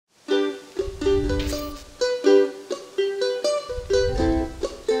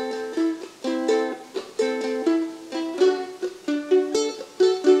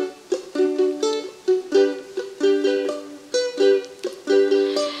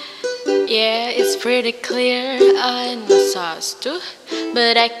Yeah, it's pretty clear I know sauce too,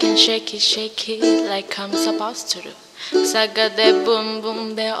 but I can shake it like I'm supposed to do. 'Cause I got that boom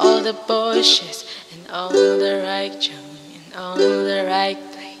boom, there all the bushes and all the right junk and all the right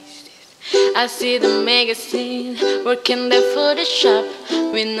places. I see the magazine working their Photoshop.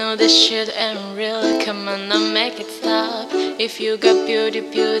 We know this shit ain't real. Come on, now make it stop. If you got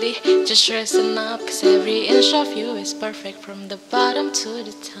beauty, just dressing up. 'Cause every inch of you is perfect from the bottom to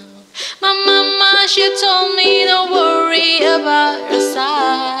the top. My mama, she told me don't worry about your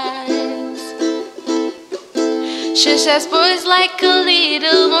size. She says boys like a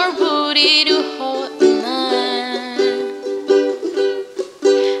little more booty to hold tonight.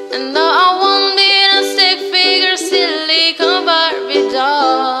 And though I won't be a stick figure, silicone Barbie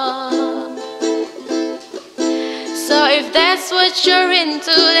doll. So if that's what you're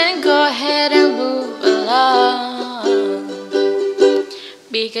into, then go ahead and move along.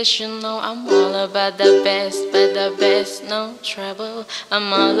 Because you know I'm all about the best, but the best, no trouble. I'm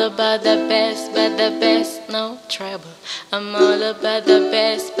all about the best, but the best, no trouble. I'm all about the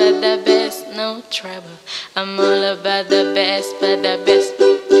best, but the best, no trouble. I'm all about the best, but the best.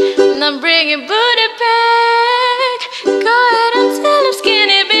 And I'm bringing booty back. Go ahead and tell them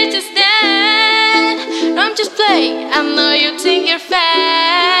skinny bitches that I'm just playing. I know you think you're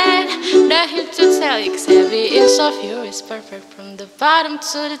fat. Not here to tell you, 'cause every inch of you is perfect from the bottom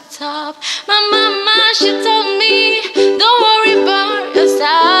to the top. My mama, she told me, don't worry about your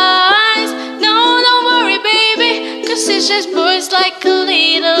size. No, don't worry, baby, 'cause it's just boys like a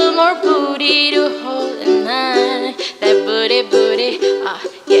little more booty to hold at night. That booty,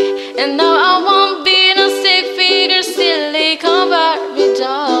 yeah. And now I won't be no stick figure, silicone Barbie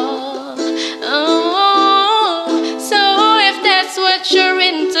doll. Oh, so if that's what you're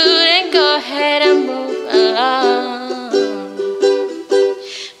into, then go ahead and move along.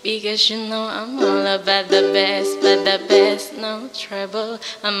 Because you know I'm all about the best, but the best, no trouble.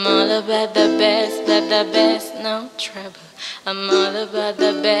 I'm all about the best, but the best, no trouble. I'm all about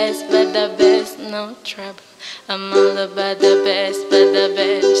the best, but the best, no trouble. I'm all about the best, but the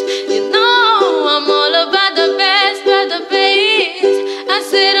best. You know I'm all about the best, but the best.